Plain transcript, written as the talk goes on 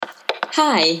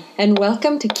Hi, and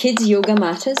welcome to Kids Yoga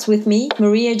Matters with me,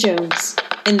 Maria Jones.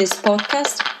 In this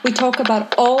podcast, we talk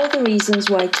about all the reasons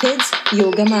why kids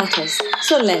yoga matters.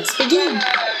 So let's begin.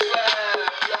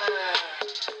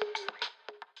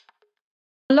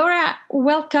 Laura,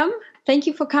 welcome. Thank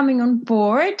you for coming on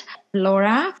board.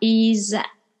 Laura is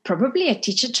probably a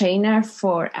teacher trainer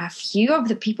for a few of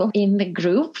the people in the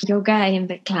group, Yoga in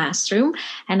the Classroom,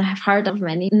 and I've heard of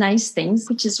many nice things,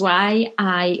 which is why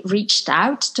I reached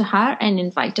out to her and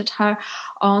invited her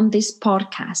on this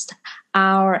podcast.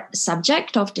 Our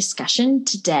subject of discussion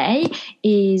today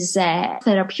is a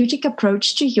therapeutic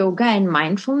approach to yoga and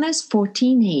mindfulness for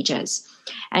teenagers.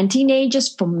 And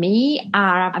teenagers, for me,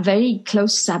 are a very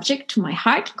close subject to my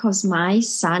heart because my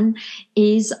son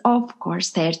is, of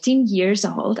course, 13 years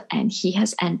old, and he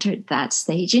has entered that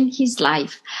stage in his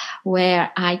life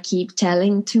where I keep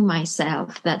telling to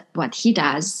myself that what he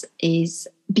does is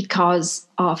because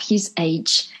of his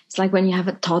age. It's like when you have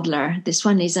a toddler. This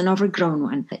one is an overgrown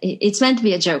one. It's meant to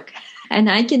be a joke. And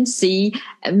I can see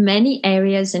many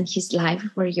areas in his life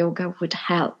where yoga would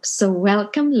help. So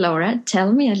welcome, Laura.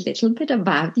 Tell me a little bit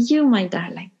about you, my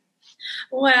darling.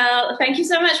 Well, thank you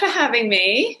so much for having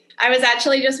me. I was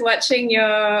actually just watching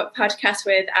your podcast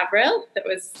with Avril that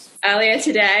was earlier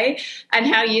today, and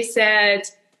how you said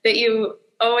that you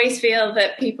always feel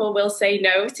that people will say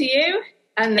no to you.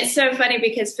 And it's so funny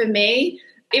because for me,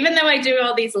 even though I do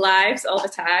all these lives all the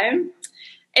time,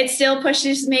 it still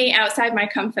pushes me outside my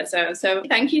comfort zone. So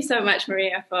thank you so much,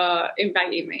 Maria, for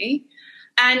inviting me.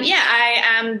 And yeah, I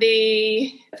am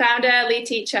the founder, lead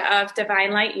teacher of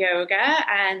Divine Light Yoga,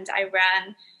 and I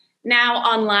run now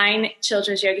online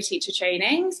children's yoga teacher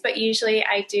trainings, but usually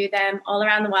I do them all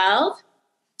around the world.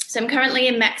 So I'm currently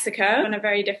in Mexico on a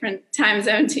very different time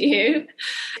zone to you.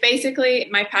 Basically,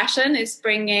 my passion is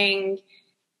bringing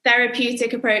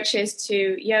therapeutic approaches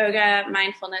to yoga,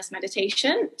 mindfulness,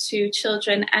 meditation to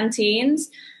children and teens,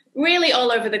 really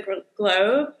all over the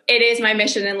globe. It is my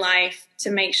mission in life to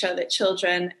make sure that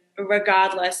children,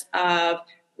 regardless of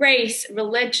race,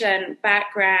 religion,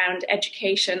 background,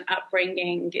 education,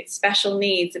 upbringing, special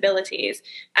needs, abilities,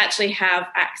 actually have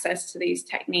access to these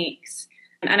techniques.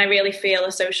 And I really feel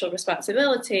a social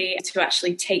responsibility to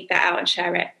actually take that out and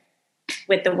share it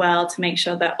with the world to make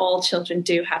sure that all children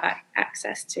do have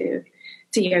access to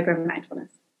yoga and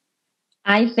mindfulness.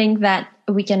 I think that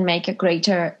we can make a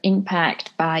greater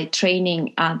impact by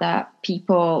training other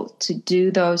people to do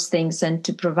those things and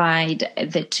to provide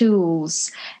the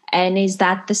tools. And is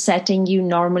that the setting you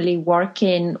normally work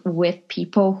in with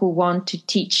people who want to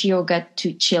teach yoga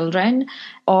to children?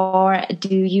 Or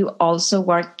do you also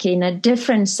work in a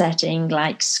different setting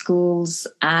like schools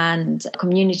and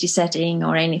community setting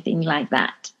or anything like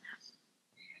that?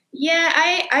 Yeah,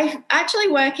 I actually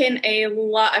work in a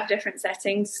lot of different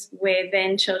settings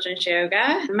within children's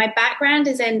yoga. My background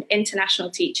is in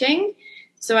international teaching.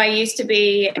 So I used to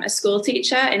be a school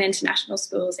teacher in international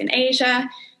schools in Asia.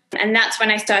 And that's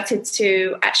when I started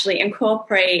to actually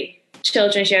incorporate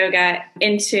children's yoga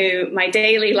into my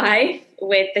daily life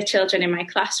with the children in my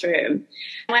classroom.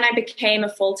 When I became a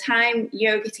full-time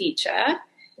yoga teacher,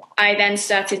 I then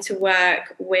started to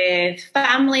work with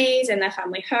families in their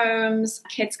family homes,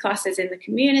 kids' classes in the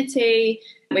community,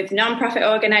 with nonprofit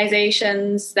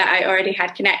organizations that I already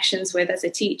had connections with as a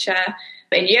teacher,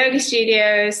 in yoga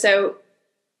studios. So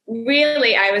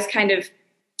really, I was kind of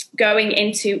going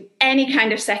into any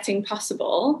kind of setting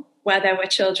possible where there were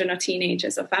children or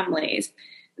teenagers or families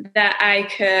that I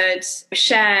could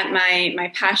share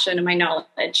my passion and my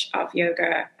knowledge of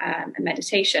yoga and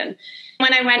meditation.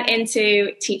 When I went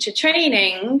into teacher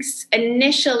trainings,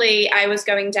 initially I was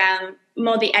going down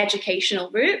more the educational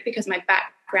route because my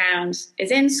background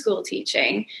is in school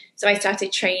teaching. So I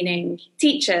started training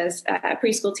teachers,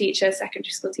 preschool teachers,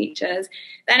 secondary school teachers.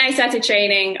 Then I started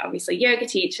training, obviously, yoga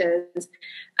teachers.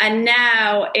 And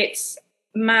now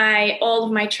all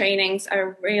of my trainings are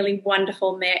a really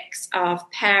wonderful mix of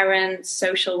parents,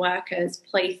 social workers,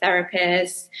 play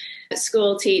therapists,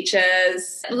 school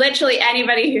teachers, literally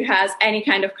anybody who has any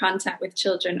kind of contact with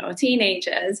children or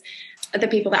teenagers are the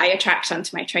people that I attract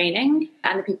onto my training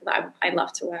and the people that I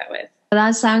love to work with.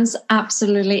 That sounds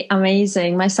absolutely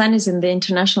amazing. My son is in the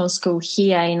international school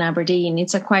here in Aberdeen.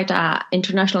 It's quite an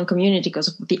international community because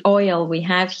of the oil we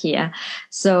have here.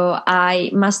 So I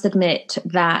must admit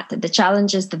that the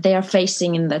challenges that they are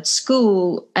facing in that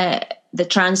school, the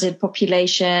transit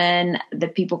population, the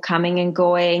people coming and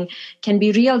going, can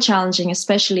be real challenging,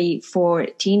 especially for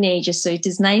teenagers. So it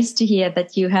is nice to hear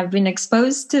that you have been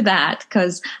exposed to that,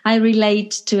 because I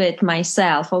relate to it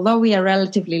myself. Although we are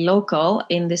relatively local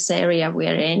in this area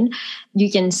we're in, you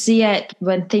can see it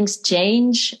when things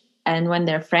change. And when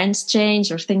their friends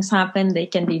change or things happen, they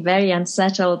can be very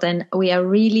unsettled. And we are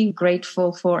really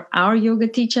grateful for our yoga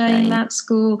teacher in that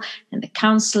school and the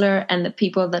counselor and the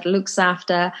people that looks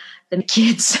after the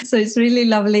kids. So it's really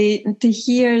lovely to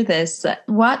hear this.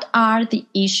 What are the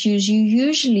issues you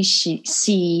usually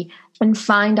see and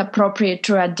find appropriate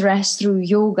to address through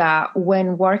yoga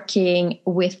when working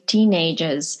with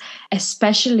teenagers,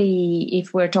 especially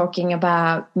if we're talking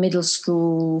about middle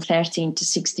school, 13 to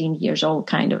 16 years old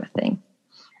kind of a thing?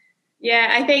 Yeah,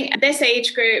 I think this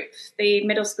age group, the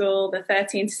middle school, the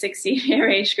 13 to 16-year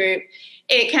age group,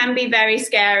 it can be very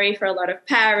scary for a lot of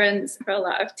parents, for a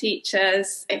lot of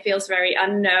teachers. It feels very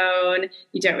unknown.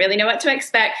 You don't really know what to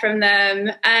expect from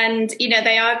them. And,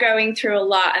 they are going through a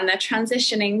lot and they're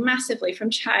transitioning massively from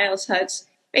childhood,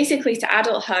 basically to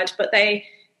adulthood. But they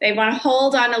want to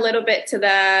hold on a little bit to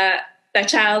their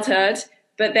childhood,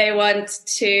 but they want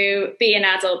to be an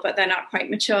adult, but they're not quite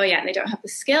mature yet. And they don't have the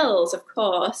skills, of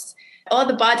course, or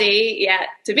the body yet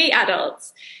to be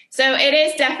adults. So it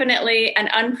is definitely an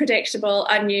unpredictable,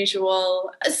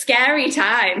 unusual, scary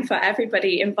time for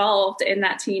everybody involved in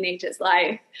that teenager's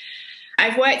life.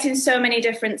 I've worked in so many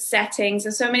different settings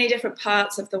and so many different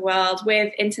parts of the world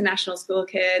with international school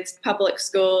kids, public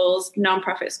schools,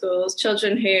 nonprofit schools,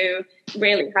 children who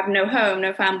really have no home,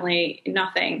 no family,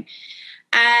 nothing.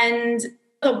 And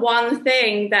the one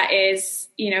thing that is,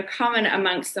 common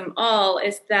amongst them all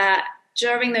is that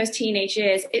during those teenage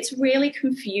years, it's really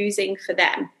confusing for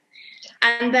them.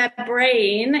 And their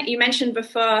brain, you mentioned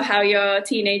before how your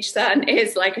teenage son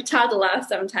is like a toddler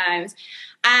sometimes.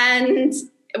 And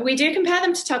we do compare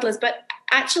them to toddlers, but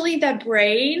actually their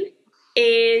brain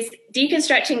is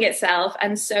deconstructing itself.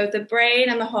 And so the brain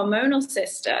and the hormonal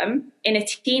system in a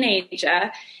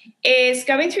teenager is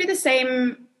going through the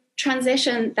same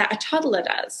transition that a toddler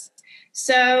does.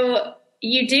 So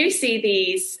you do see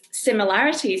these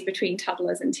similarities between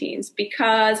toddlers and teens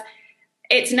because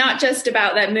it's not just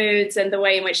about their moods and the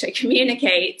way in which they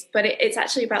communicate, but it's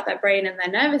actually about their brain and their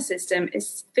nervous system.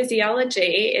 Its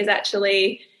physiology is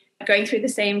actually going through the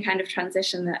same kind of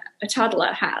transition that a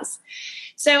toddler has.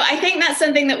 So I think that's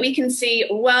something that we can see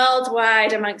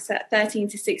worldwide amongst 13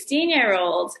 to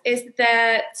 16-year-olds is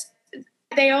that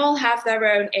they all have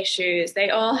their own issues. They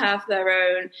all have their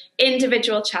own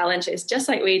individual challenges, just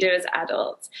like we do as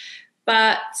adults.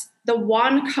 But the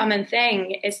one common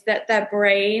thing is that their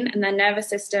brain and their nervous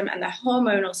system and their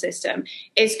hormonal system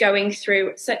is going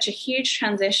through such a huge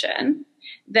transition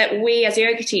that we as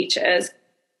yoga teachers,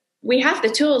 we have the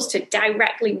tools to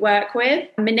directly work with,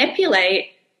 manipulate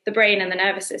the brain and the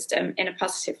nervous system in a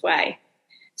positive way.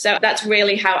 So that's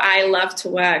really how I love to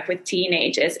work with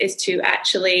teenagers, is to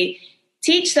actually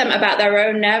teach them about their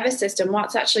own nervous system,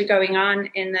 what's actually going on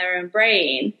in their own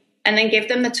brain, and then give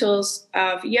them the tools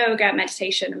of yoga,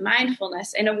 meditation, and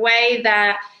mindfulness in a way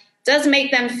that does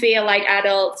make them feel like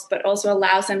adults, but also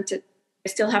allows them to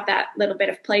still have that little bit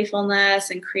of playfulness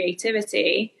and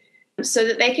creativity so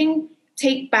that they can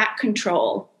take back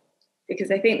control. Because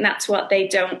I think that's what they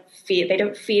don't feel. They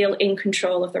don't feel in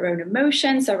control of their own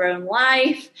emotions, their own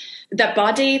life, their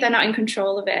body. They're not in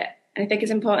control of it. And I think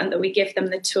it's important that we give them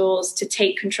the tools to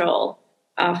take control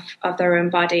of their own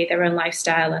body, their own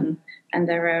lifestyle, and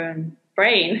their own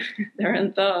brain, their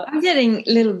own thoughts. I'm getting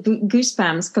little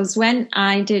goosebumps because when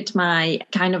I did my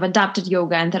kind of adapted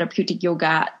yoga and therapeutic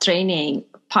yoga training,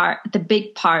 the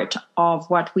big part of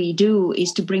what we do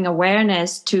is to bring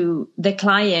awareness to the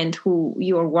client who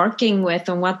you're working with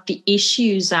on what the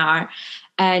issues are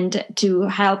and to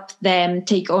help them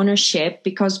take ownership,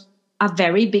 because a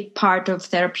very big part of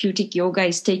therapeutic yoga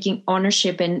is taking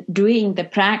ownership and doing the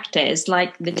practice,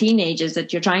 like the teenagers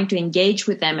that you're trying to engage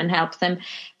with them and help them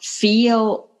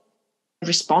feel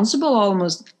responsible,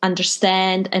 almost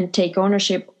understand and take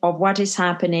ownership of what is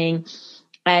happening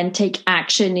and take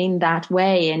action in that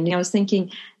way. And I was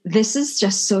thinking, this is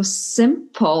just so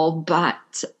simple,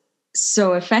 but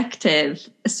so effective.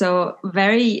 So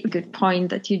very good point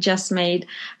that you just made.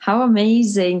 How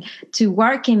amazing to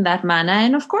work in that manner.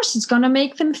 And of course, it's going to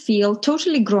make them feel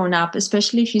totally grown up,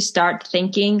 especially if you start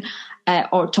thinking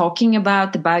or talking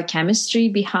about the biochemistry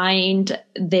behind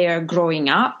their growing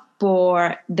up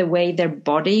or the way their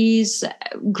body's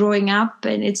growing up.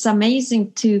 And it's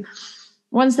amazing to,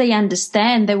 once they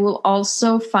understand, they will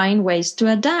also find ways to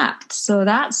adapt. So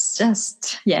that's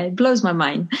just, it blows my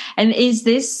mind. And is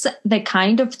this the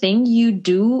kind of thing you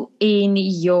do in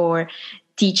your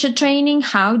teacher training?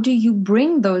 How do you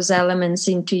bring those elements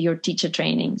into your teacher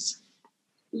trainings?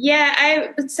 Yeah,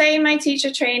 I would say my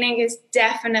teacher training is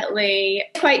definitely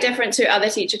quite different to other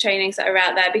teacher trainings that are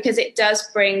out there, because it does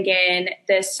bring in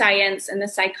the science and the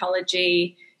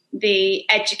psychology the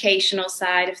educational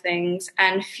side of things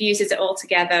and fuses it all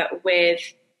together with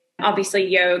obviously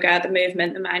yoga, the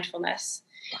movement, the mindfulness.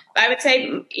 But I would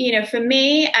say, for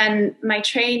me and my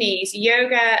trainees,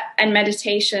 yoga and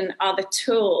meditation are the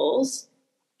tools.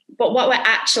 But what we're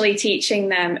actually teaching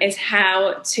them is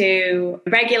how to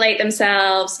regulate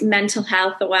themselves, mental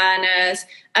health awareness,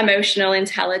 emotional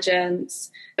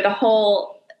intelligence, the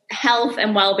whole health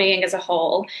and well-being as a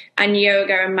whole, and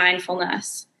yoga and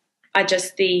mindfulness are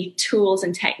just the tools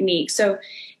and techniques. So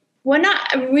we're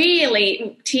not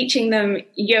really teaching them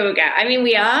yoga. I mean,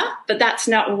 we are, but that's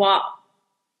not what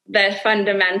the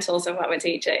fundamentals of what we're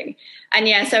teaching.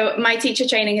 And so my teacher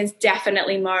training is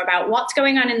definitely more about what's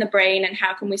going on in the brain and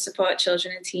how can we support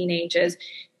children and teenagers.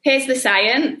 Here's the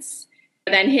science,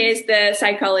 then here's the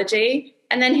psychology,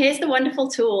 and then here's the wonderful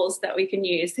tools that we can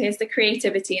use. Here's the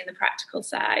creativity and the practical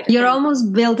side. You're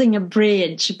almost building a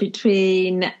bridge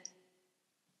between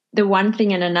the one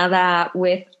thing and another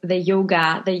with the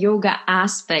yoga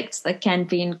aspects that can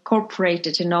be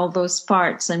incorporated in all those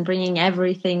parts and bringing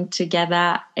everything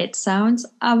together. It sounds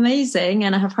amazing.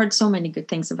 And I have heard so many good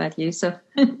things about you. So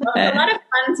well, it's a lot of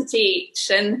fun to teach.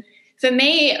 And for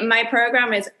me, my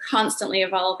program is constantly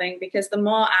evolving because the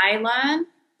more I learn,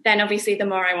 then obviously the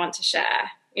more I want to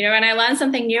share. When I learn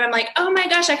something new, I'm like, oh my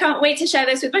gosh, I can't wait to share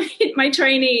this with my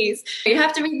trainees. You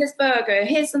have to read this book, or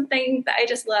here's something that I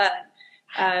just learned.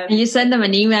 And you send them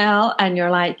an email and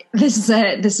you're like, this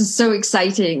is so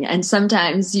exciting. And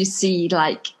sometimes you see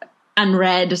like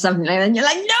unread or something like that. And you're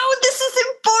like, no, this is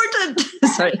important.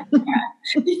 Sorry.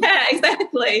 Yeah,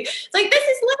 exactly. It's like, this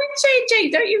is life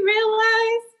changing. Don't you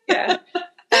realize?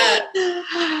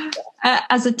 Yeah.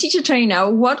 As a teacher trainer,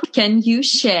 what can you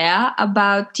share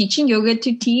about teaching yoga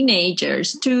to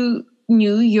teenagers, to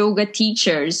new yoga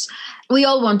teachers? We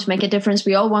all want to make a difference.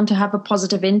 We all want to have a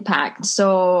positive impact.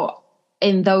 So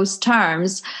in those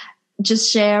terms,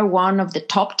 just share one of the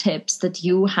top tips that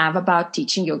you have about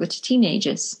teaching yoga to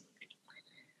teenagers.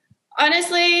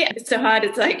 Honestly, it's so hard.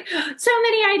 It's like so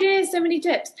many ideas, so many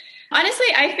tips. Honestly,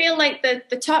 I feel like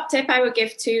the top tip I would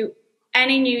give to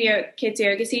any new kids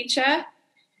yoga teacher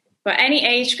for any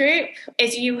age group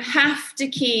is you have to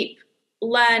keep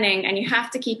learning and you have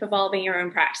to keep evolving your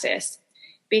own practice.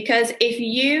 Because if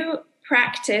you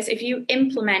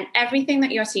implement everything that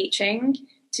you're teaching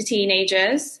to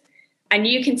teenagers, and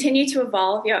you continue to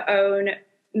evolve your own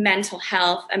mental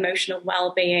health, emotional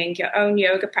well-being, your own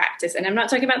yoga practice, and I'm not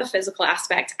talking about the physical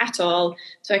aspect at all, I'm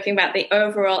talking about the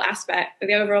overall aspect,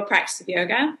 the overall practice of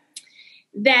yoga,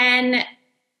 then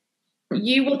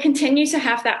you will continue to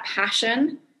have that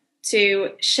passion to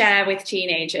share with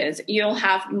teenagers. You'll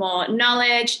have more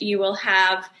knowledge, you'll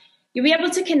be able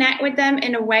to connect with them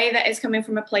in a way that is coming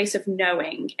from a place of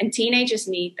knowing. And teenagers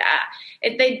need that.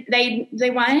 They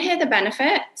want to hear the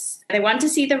benefits. They want to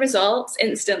see the results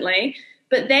instantly,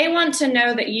 but they want to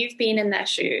know that you've been in their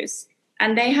shoes.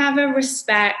 And they have a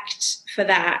respect for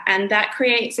that. And that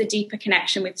creates a deeper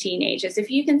connection with teenagers.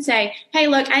 If you can say, hey,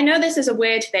 look, I know this is a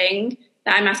weird thing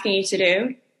that I'm asking you to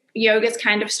do. Yoga's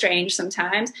kind of strange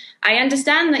sometimes. I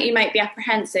understand that you might be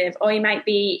apprehensive, or you might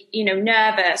be,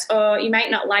 nervous, or you might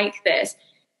not like this.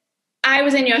 I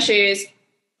was in your shoes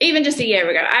even just a year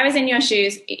ago. I was in your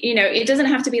shoes. It doesn't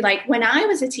have to be like when I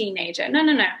was a teenager. No.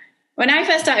 When I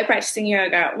first started practicing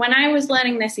yoga, when I was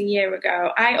learning this a year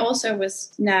ago, I also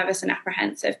was nervous and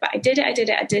apprehensive, but I did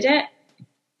it.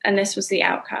 And this was the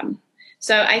outcome.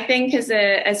 So I think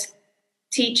as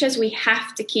teachers, we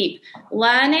have to keep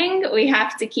learning. We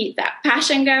have to keep that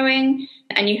passion going,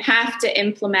 and you have to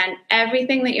implement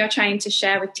everything that you're trying to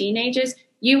share with teenagers.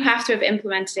 You have to have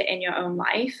implemented it in your own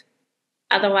life.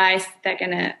 Otherwise, they're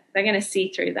gonna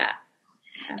see through that.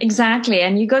 Exactly.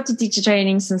 And you go to teacher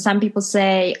trainings and some people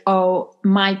say, oh,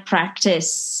 my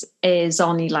practice is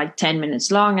only like 10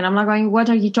 minutes long. And I'm like going, what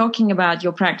are you talking about?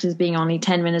 Your practice being only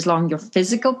 10 minutes long, your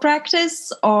physical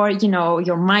practice or,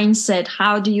 your mindset?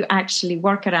 How do you actually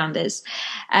work around this?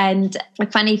 And the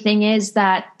funny thing is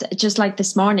that just like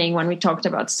this morning when we talked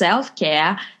about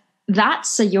self-care,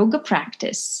 that's a yoga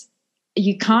practice.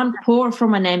 You can't pour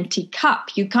from an empty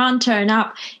cup. You can't turn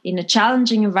up in a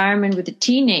challenging environment with the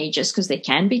teenagers, because they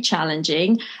can be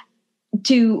challenging,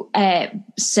 to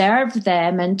serve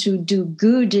them and to do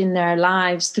good in their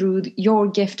lives through your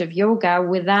gift of yoga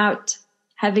without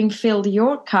having filled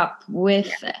your cup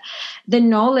with the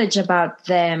knowledge about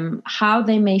them, how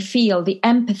they may feel, the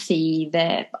empathy,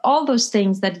 all those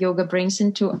things that yoga brings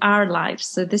into our lives.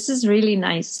 So this is really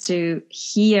nice to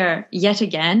hear yet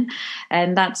again.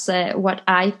 And that's what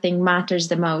I think matters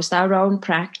the most. Our own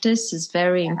practice is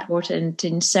very important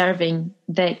in serving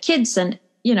the kids and,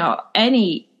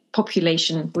 any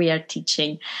population we are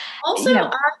teaching. Also,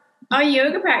 our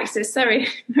yoga practice, sorry,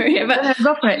 Maria, but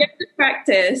Go for it. yoga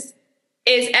practice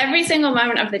is every single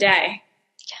moment of the day.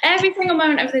 Every single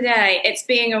moment of the day, it's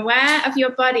being aware of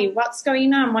your body. What's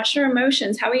going on? What's your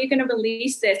emotions? How are you going to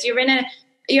release this? You're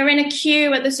in a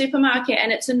queue at the supermarket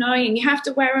and it's annoying. You have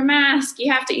to wear a mask.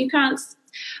 You can't.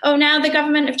 Oh, now the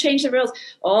government have changed the rules.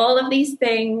 All of these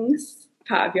things,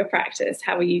 part of your practice.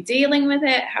 How are you dealing with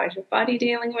it? How is your body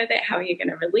dealing with it? How are you going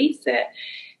to release it?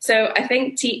 So I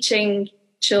think teaching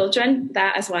children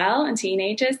that as well, and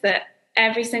teenagers, that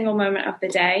every single moment of the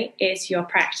day is your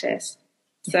practice.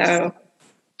 So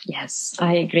yes,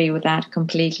 I agree with that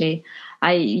completely.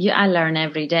 I learn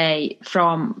every day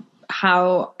from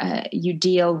how you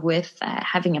deal with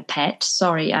having a pet.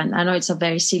 Sorry, and I know it's a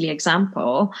very silly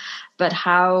example, but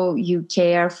how you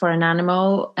care for an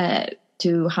animal,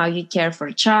 to how you care for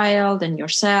a child and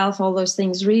yourself, all those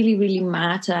things really, really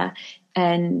matter,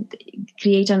 and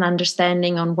create an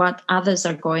understanding on what others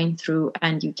are going through,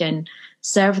 and you can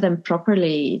serve them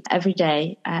properly every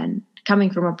day, and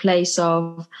coming from a place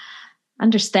of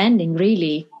understanding,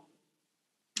 really.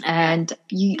 And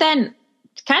you then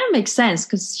kind of makes sense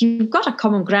because you've got a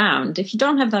common ground. If you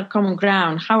don't have that common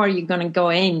ground, how are you going to go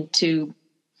into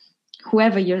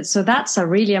whoever you're? So that's a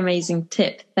really amazing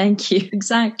tip. Thank you.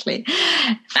 Exactly.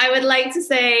 I would like to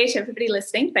say to everybody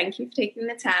listening, thank you for taking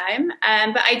the time.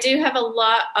 But I do have a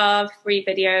lot of free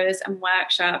videos and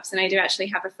workshops, and I do actually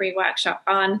have a free workshop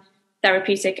on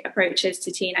therapeutic approaches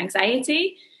to teen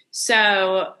anxiety.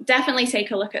 So definitely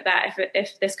take a look at that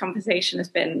if this conversation has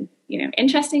been,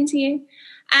 interesting to you.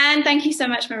 And thank you so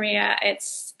much, Maria.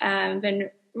 It's been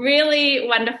really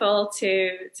wonderful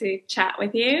to chat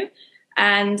with you.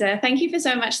 And thank you for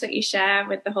so much that you share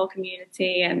with the whole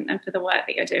community and for the work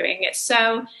that you're doing. It's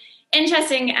so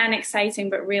interesting and exciting,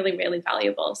 but really, really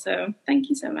valuable. So thank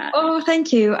you so much. Oh,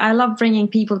 thank you. I love bringing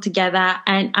people together,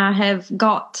 and I have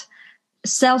got,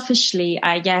 selfishly,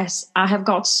 I guess, I have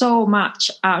got so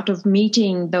much out of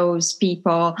meeting those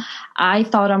people. I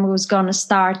thought I was going to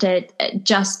start it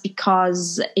just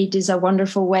because it is a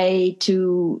wonderful way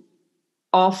to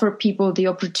offer people the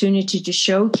opportunity to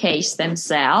showcase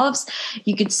themselves.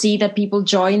 You could see that people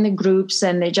join the groups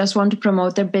and they just want to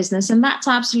promote their business, and that's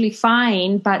absolutely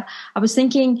fine. But I was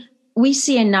thinking, we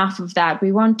see enough of that.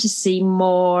 We want to see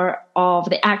more of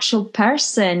the actual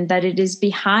person that it is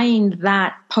behind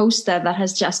that poster that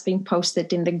has just been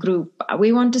posted in the group.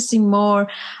 We want to see more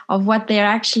of what they're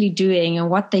actually doing and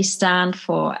what they stand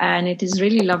for. And it is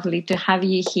really lovely to have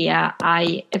you here.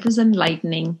 It was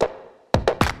enlightening.